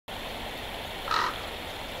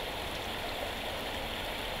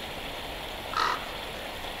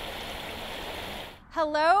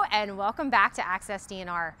Hello and welcome back to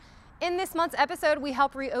AccessDNR. In this month's episode, we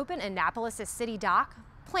help reopen Annapolis' city dock,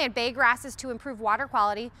 plant bay grasses to improve water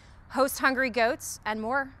quality, host hungry goats, and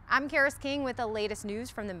more. I'm Karis King with the latest news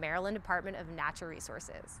from the Maryland Department of Natural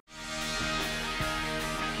Resources.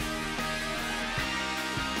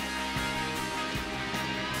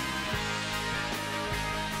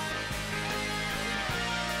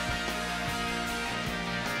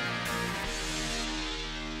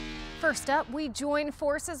 First up, we join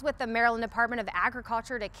forces with the Maryland Department of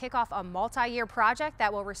Agriculture to kick off a multi-year project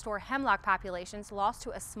that will restore hemlock populations lost to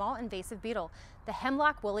a small invasive beetle, the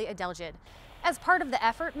hemlock woolly adelgid. As part of the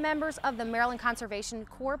effort, members of the Maryland Conservation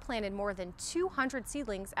Corps planted more than 200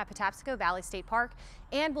 seedlings at Patapsco Valley State Park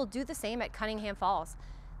and will do the same at Cunningham Falls.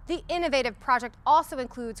 The innovative project also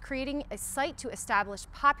includes creating a site to establish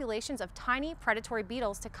populations of tiny predatory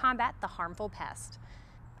beetles to combat the harmful pest.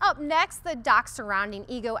 Up next, the docks surrounding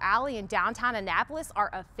Ego Alley in downtown Annapolis are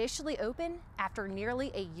officially open after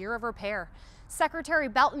nearly a year of repair. Secretary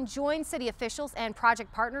Belton joined city officials and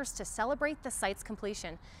project partners to celebrate the site's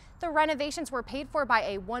completion. The renovations were paid for by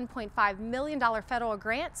a $1.5 million federal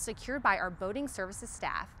grant secured by our boating services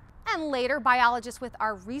staff. And later, biologists with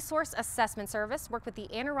our Resource Assessment Service worked with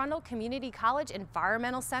the Anne Arundel Community College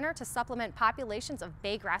Environmental Center to supplement populations of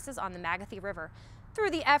bay grasses on the Magothy River.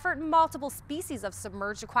 Through the effort, multiple species of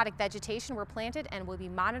submerged aquatic vegetation were planted and will be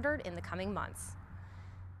monitored in the coming months.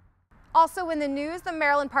 Also in the news, the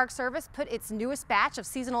Maryland Park Service put its newest batch of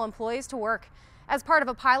seasonal employees to work. As part of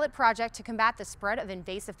a pilot project to combat the spread of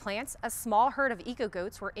invasive plants, a small herd of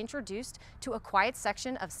eco-goats were introduced to a quiet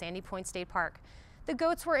section of Sandy Point State Park. The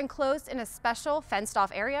goats were enclosed in a special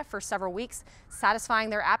fenced-off area for several weeks, satisfying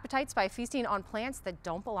their appetites by feasting on plants that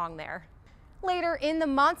don't belong there. Later in the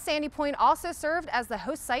month, Sandy Point also served as the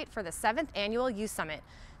host site for the 7th Annual Youth Summit.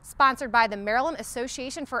 Sponsored by the Maryland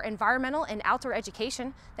Association for Environmental and Outdoor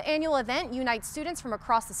Education, the annual event unites students from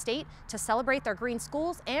across the state to celebrate their green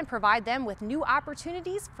schools and provide them with new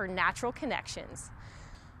opportunities for natural connections.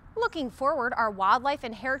 Looking forward, our Wildlife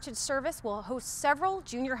and Heritage Service will host several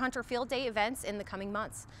Junior Hunter Field Day events in the coming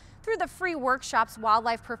months. Through the free workshops,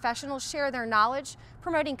 wildlife professionals share their knowledge,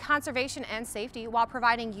 promoting conservation and safety while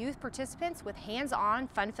providing youth participants with hands-on,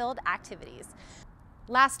 fun-filled activities.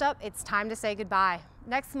 Last up, it's time to say goodbye.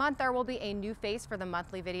 Next month, there will be a new face for the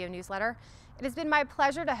monthly video newsletter. It has been my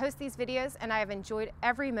pleasure to host these videos, and I have enjoyed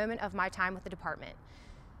every moment of my time with the department.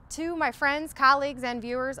 To my friends, colleagues, and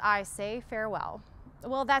viewers, I say farewell.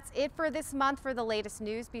 Well, that's it for this month. For the latest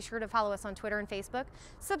news, be sure to follow us on Twitter and Facebook,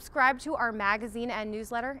 subscribe to our magazine and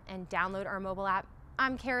newsletter, and download our mobile app.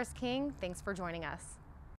 I'm Karis King. Thanks for joining us.